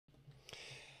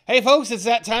Hey folks, it's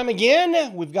that time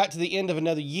again. We've got to the end of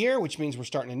another year, which means we're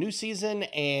starting a new season,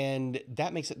 and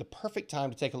that makes it the perfect time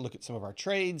to take a look at some of our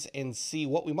trades and see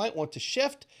what we might want to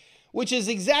shift, which is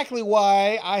exactly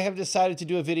why I have decided to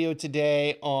do a video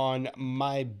today on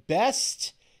my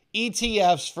best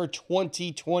ETFs for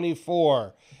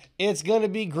 2024. It's going to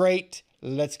be great.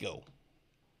 Let's go.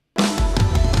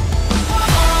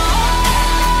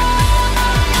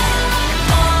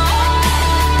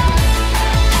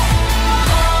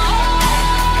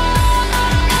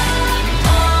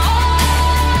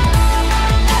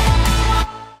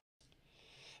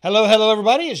 Hello,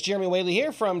 everybody. It's Jeremy Whaley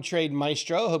here from Trade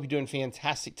Maestro. Hope you're doing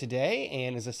fantastic today.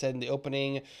 And as I said in the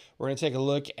opening, we're going to take a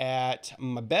look at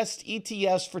my best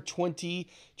ETFs for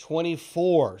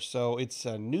 2024. So it's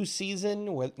a new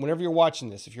season. Whenever you're watching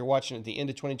this, if you're watching at the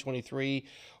end of 2023,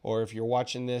 or if you're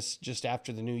watching this just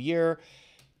after the new year,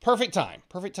 perfect time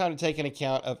to take an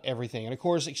account of everything. And of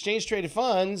course, exchange traded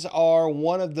funds are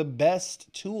one of the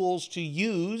best tools to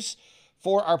use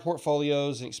for our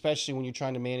portfolios, and especially when you're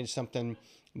trying to manage something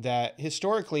that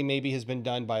historically maybe has been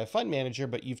done by a fund manager,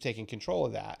 but you've taken control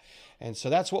of that. And so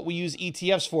that's what we use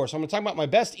ETFs for. So I'm going to talk about my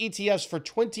best ETFs for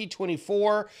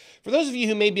 2024. For those of you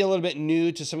who may be a little bit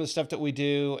new to some of the stuff that we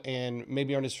do and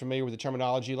maybe aren't as familiar with the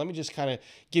terminology, let me just kind of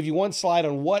give you one slide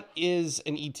on what is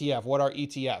an ETF, what are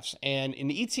ETFs. And an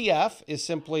ETF is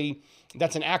simply,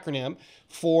 that's an acronym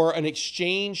for an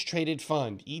exchange traded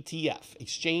fund, ETF,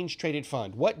 exchange traded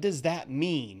fund. What does that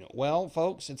mean? Well,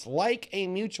 folks, it's like a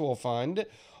mutual fund,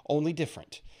 only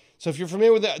different. So if you're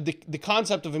familiar with the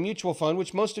concept of a mutual fund,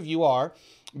 which most of you are,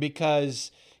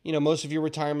 because most of your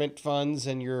retirement funds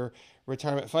and your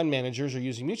retirement fund managers are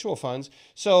using mutual funds.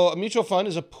 So a mutual fund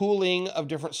is a pooling of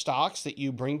different stocks that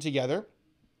you bring together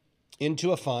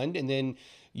into a fund, and then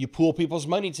you pool people's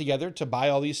money together to buy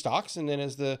all these stocks, and then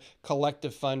as the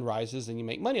collective fund rises, then you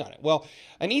make money on it. Well,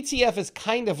 an ETF is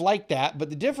kind of like that, but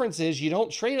the difference is you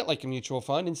don't trade it like a mutual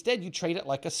fund. Instead, you trade it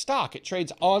like a stock. It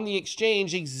trades on the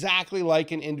exchange exactly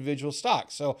like an individual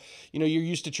stock. So, you're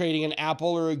used to trading an Apple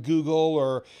or a Google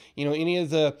or, any of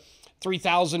the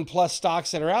 3,000 plus stocks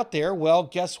that are out there. Well,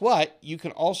 guess what? You can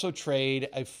also trade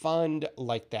a fund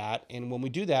like that. And when we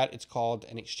do that, it's called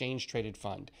an exchange traded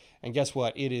fund. And guess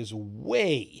what? It is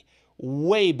way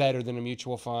better than a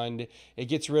mutual fund. It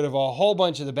gets rid of a whole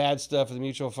bunch of the bad stuff of the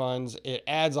mutual funds. It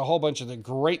adds a whole bunch of the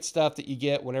great stuff that you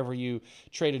get whenever you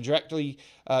trade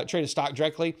a stock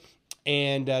directly.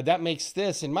 And that makes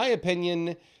this, in my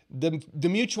opinion, the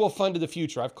mutual fund of the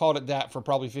future. I've called it that for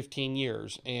probably 15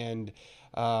 years. And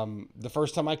the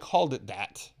first time I called it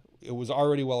that, it was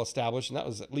already well established, and that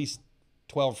was at least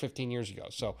 12 or 15 years ago.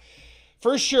 So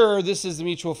for sure, this is the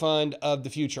mutual fund of the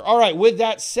future. All right, with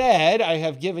that said, I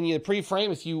have given you a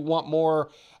pre-frame. If you want more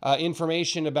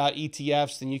information about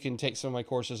ETFs, then you can take some of my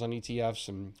courses on ETFs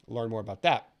and learn more about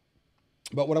that.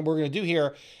 But what we're going to do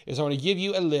here is I want to give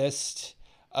you a list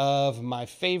of my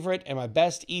favorite and my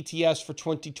best ETFs for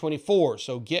 2024.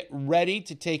 So get ready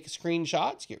to take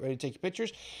screenshots, get ready to take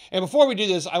pictures. And before we do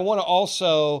this, I want to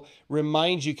also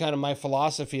remind you kind of my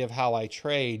philosophy of how I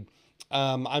trade.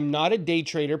 I'm not a day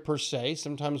trader per se.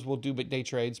 Sometimes we'll do day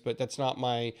trades, but that's not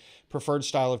my preferred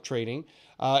style of trading.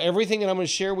 Everything that I'm going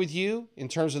to share with you in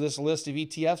terms of this list of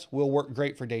ETFs will work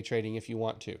great for day trading if you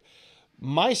want to.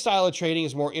 My style of trading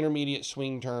is more intermediate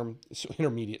swing term.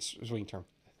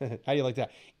 How do you like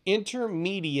that?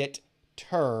 Intermediate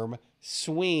term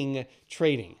swing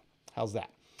trading. How's that?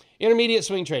 Intermediate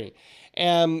swing trading.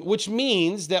 Which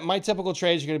means that my typical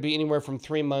trades are going to be anywhere from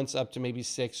 3 months up to maybe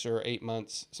 6 or 8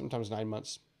 months, sometimes 9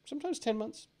 months, sometimes 10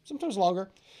 months, sometimes longer.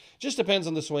 Just depends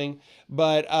on the swing.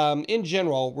 But in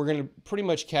general, we're going to pretty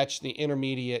much catch the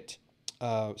intermediate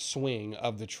swing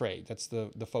of the trade. That's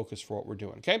the focus for what we're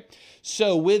doing, okay?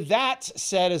 So with that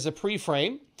said as a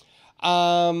pre-frame,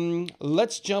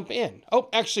 let's jump in. Oh,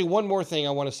 actually, one more thing I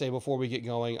want to say before we get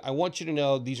going. I want you to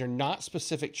know these are not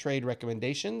specific trade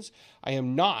recommendations. I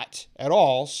am not at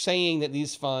all saying that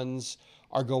these funds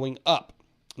are going up.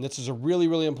 And this is a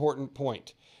really important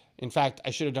point. In fact, I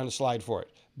should have done a slide for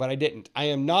it, but I didn't. I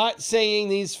am not saying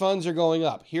these funds are going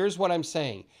up. Here's what I'm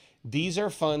saying. These are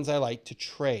funds I like to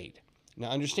trade. Now,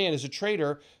 understand, as a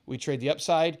trader, we trade the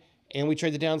upside and we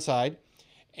trade the downside.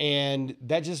 And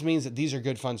that just means that these are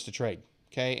good funds to trade,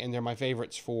 okay? And they're my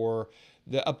favorites for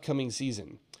the upcoming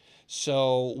season.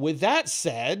 So with that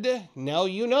said, now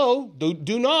you know,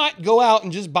 do not go out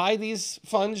and just buy these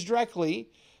funds directly.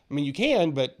 I mean, you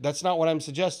can, but that's not what I'm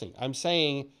suggesting. I'm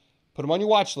saying put them on your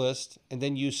watch list and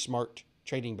then use smart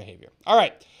trading behavior. All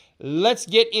right, let's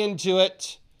get into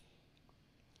it.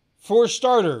 For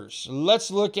starters,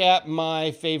 let's look at my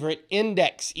favorite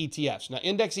index ETFs. Now,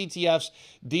 index ETFs,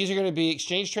 these are going to be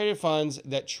exchange-traded funds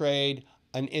that trade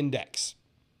an index.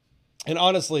 And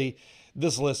honestly,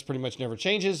 this list pretty much never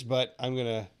changes, but I'm going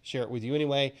to share it with you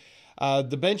anyway.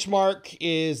 The benchmark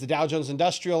is the Dow Jones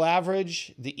Industrial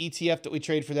Average. The ETF that we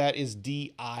trade for that is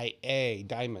DIA,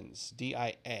 Diamonds,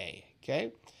 DIA,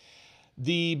 okay?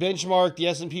 The benchmark, the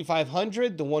S&P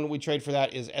 500, the one we trade for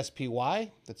that is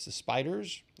SPY. That's the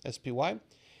spiders, SPY.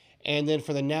 And then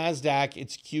for the NASDAQ,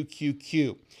 it's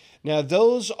QQQ. Now,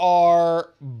 those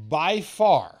are by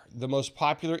far the most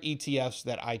popular ETFs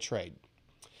that I trade.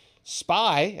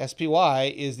 SPY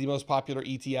is the most popular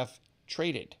ETF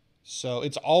traded. So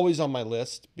it's always on my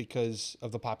list because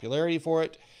of the popularity for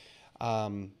it.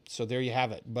 So there you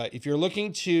have it. But if you're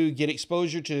looking to get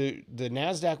exposure to the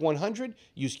NASDAQ 100,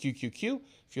 use QQQ.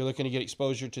 If you're looking to get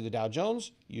exposure to the Dow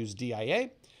Jones, use DIA.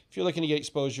 If you're looking to get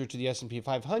exposure to the S&P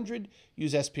 500,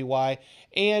 use SPY.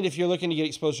 And if you're looking to get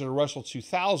exposure to Russell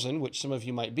 2000, which some of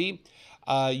you might be,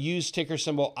 use ticker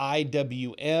symbol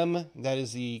IWM. That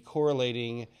is the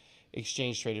correlating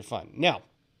exchange traded fund. Now,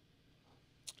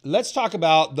 let's talk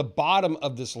about the bottom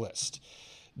of this list.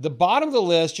 The bottom of the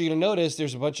list, you're going to notice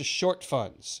there's a bunch of short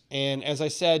funds. And as I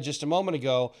said just a moment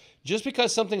ago, just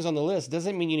because something's on the list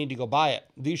doesn't mean you need to go buy it.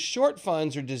 These short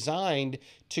funds are designed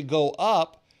to go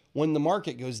up when the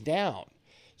market goes down.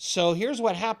 So here's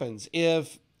what happens.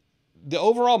 If the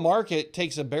overall market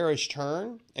takes a bearish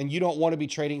turn and you don't want to be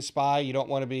trading SPY, you don't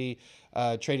want to be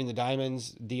trading the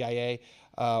diamonds, DIA,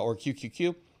 or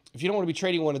QQQ, if you don't want to be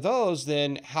trading one of those,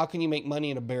 then how can you make money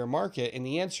in a bear market? And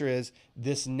the answer is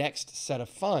this next set of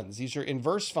funds. These are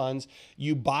inverse funds.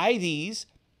 You buy these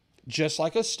just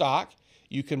like a stock.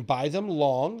 You can buy them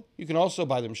long. You can also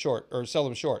buy them short or sell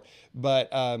them short. But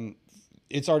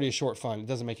it's already a short fund. It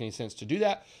doesn't make any sense to do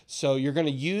that. So you're going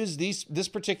to use this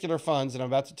particular funds that I'm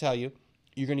about to tell you.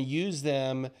 You're going to use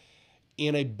them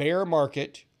in a bear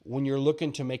market when you're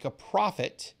looking to make a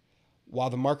profit while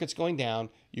the market's going down.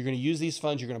 You're going to use these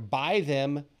funds. You're going to buy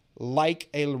them like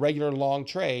a regular long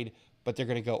trade, but they're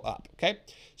going to go up, okay?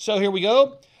 So here we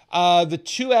go. The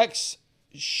 2X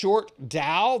short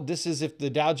Dow. This is if the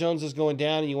Dow Jones is going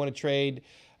down and you want to trade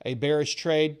a bearish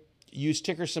trade. Use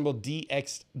ticker symbol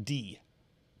DXD.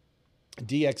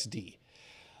 DXD.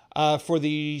 For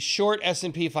the short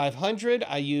S&P 500,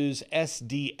 I use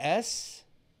SDS.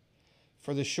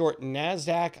 For the short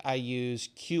NASDAQ, I use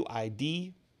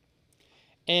QID.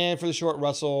 And for the short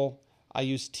Russell, I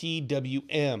use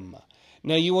TWM.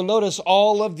 Now, you will notice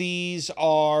all of these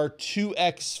are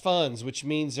 2X funds, which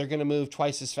means they're going to move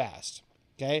twice as fast.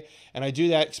 Okay? And I do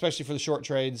that, especially for the short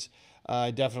trades. I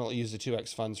definitely use the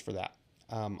 2X funds for that.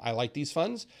 I like these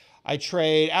funds. I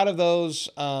trade out of those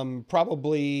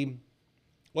probably,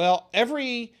 well,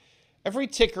 every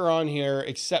ticker on here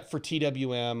except for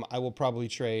TWM, I will probably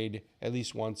trade at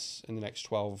least once in the next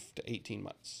 12 to 18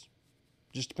 months.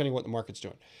 Just depending on what the market's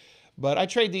doing. But I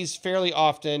trade these fairly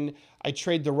often. I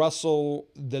trade the Russell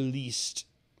the least.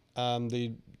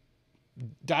 The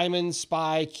Diamond,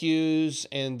 SPY, Qs,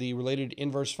 and the related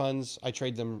inverse funds, I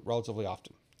trade them relatively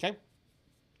often. Okay?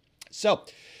 So,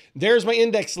 there's my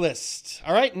index list.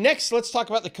 All right, next, let's talk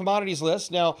about the commodities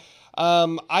list. Now,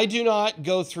 I do not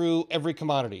go through every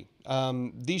commodity.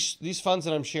 These funds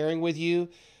that I'm sharing with you,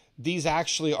 these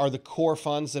actually are the core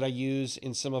funds that I use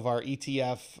in some of our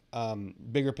ETF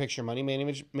bigger picture money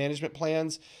management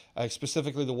plans,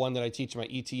 specifically the one that I teach my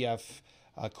ETF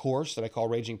course that I call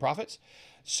Raging Profits.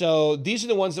 So these are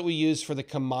the ones that we use for the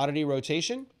commodity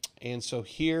rotation. And so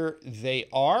here they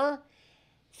are.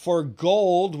 For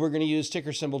gold, we're going to use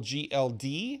ticker symbol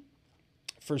GLD.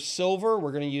 For silver,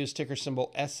 we're going to use ticker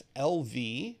symbol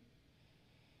SLV.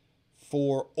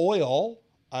 For oil,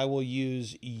 I will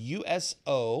use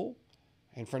USO.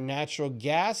 And for natural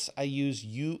gas, I use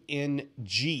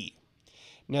UNG.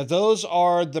 Now, those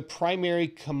are the primary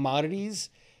commodities.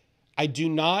 I do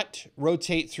not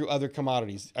rotate through other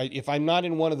commodities. If I'm not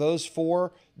in one of those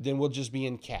four, then we'll just be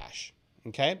in cash.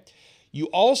 Okay? You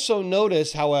also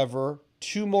notice, however,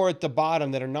 two more at the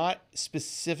bottom that are not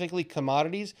specifically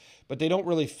commodities, but they don't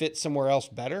really fit somewhere else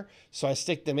better. So I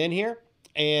stick them in here,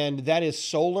 and that is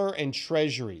solar and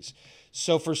treasuries.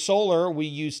 So for solar, we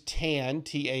use TAN,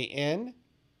 T-A-N.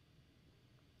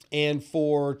 And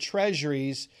for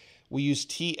treasuries, we use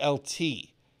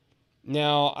TLT.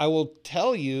 Now, I will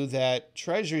tell you that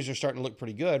treasuries are starting to look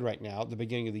pretty good right now at the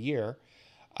beginning of the year.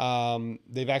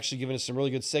 They've actually given us some really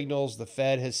good signals. The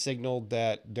Fed has signaled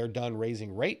that they're done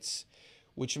raising rates,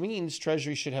 which means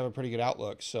treasuries should have a pretty good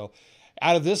outlook. So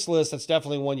out of this list, that's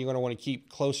definitely one you're going to want to keep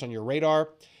close on your radar.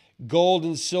 Gold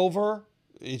and silver,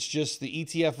 it's just the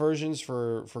ETF versions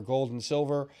for gold and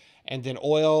silver, and then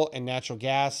oil and natural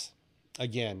gas.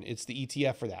 Again, it's the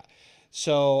ETF for that.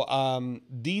 So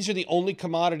these are the only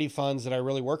commodity funds that I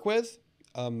really work with.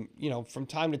 You know, from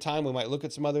time to time, we might look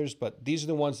at some others, but these are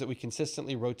the ones that we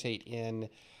consistently rotate in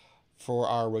for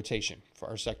our rotation, for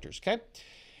our sectors, okay?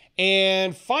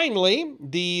 And finally,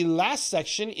 the last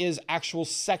section is actual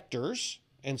sectors.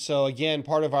 And so again,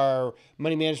 part of our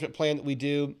money management plan that we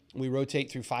do, we rotate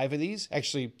through 5 of these.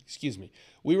 Actually, excuse me,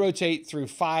 we rotate through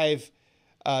 5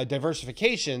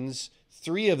 diversifications.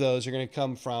 3 of those are going to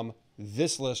come from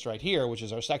this list right here, which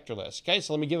is our sector list. Okay,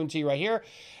 so let me give them to you right here.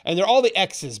 And they're all the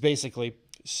X's basically.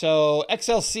 So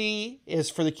XLC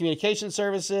is for the communication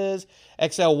services.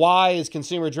 XLY is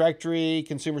consumer directory,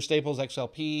 consumer staples,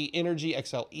 XLP, energy,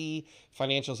 XLE,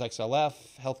 financials, XLF,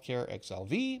 healthcare,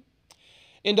 XLV.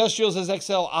 Industrials is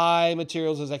XLI,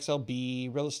 materials is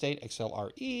XLB, real estate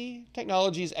XLRE,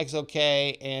 technologies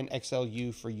XLK, and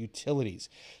XLU for utilities.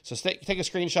 So take a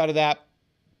screenshot of that,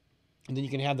 and then you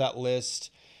can have that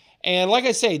list. And like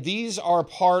I say, these are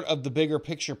part of the bigger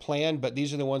picture plan, but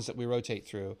these are the ones that we rotate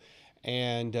through.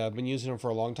 And I've been using them for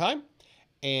a long time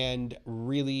and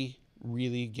really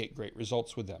get great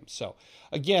results with them. So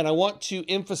again, I want to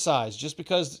emphasize, just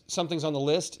because something's on the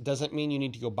list doesn't mean you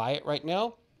need to go buy it right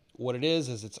now. What it is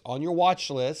it's on your watch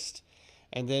list,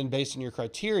 and then based on your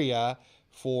criteria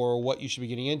for what you should be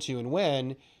getting into and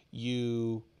when,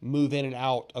 you move in and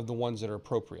out of the ones that are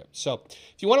appropriate. So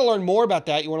if you want to learn more about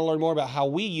that, you want to learn more about how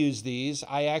we use these,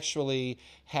 I actually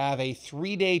have a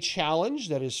 3-day challenge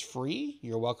that is free.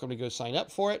 You're welcome to go sign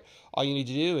up for it. All you need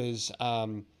to do is,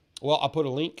 well, I'll put a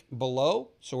link below.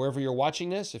 So wherever you're watching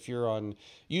this, if you're on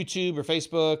YouTube or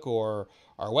Facebook or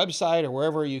our website or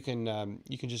wherever, you can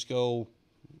just go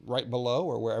right below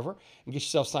or wherever and get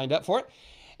yourself signed up for it.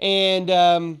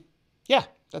 And yeah,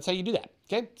 that's how you do that.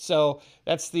 Okay, so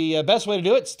that's the best way to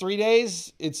do it. It's 3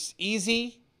 days. It's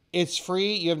easy. It's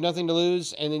free. You have nothing to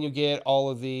lose, and then you get all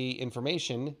of the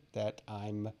information that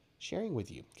I'm sharing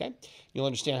with you. Okay, you'll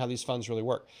understand how these funds really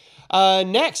work.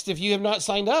 Next, if you have not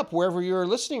signed up, wherever you're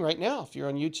listening right now, if you're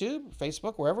on YouTube,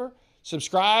 Facebook, wherever,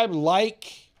 subscribe,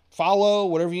 like, follow,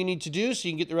 whatever you need to do so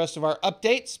you can get the rest of our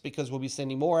updates, because we'll be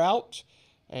sending more out.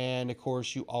 And of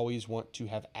course, you always want to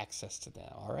have access to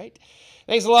them. All right.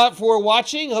 Thanks a lot for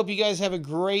watching. Hope you guys have a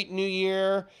great new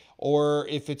year. Or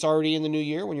if it's already in the new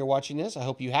year when you're watching this, I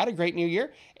hope you had a great new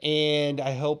year. And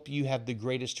I hope you have the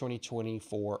greatest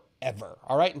 2024 ever.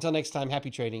 All right. Until next time, happy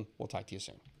trading. We'll talk to you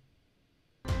soon.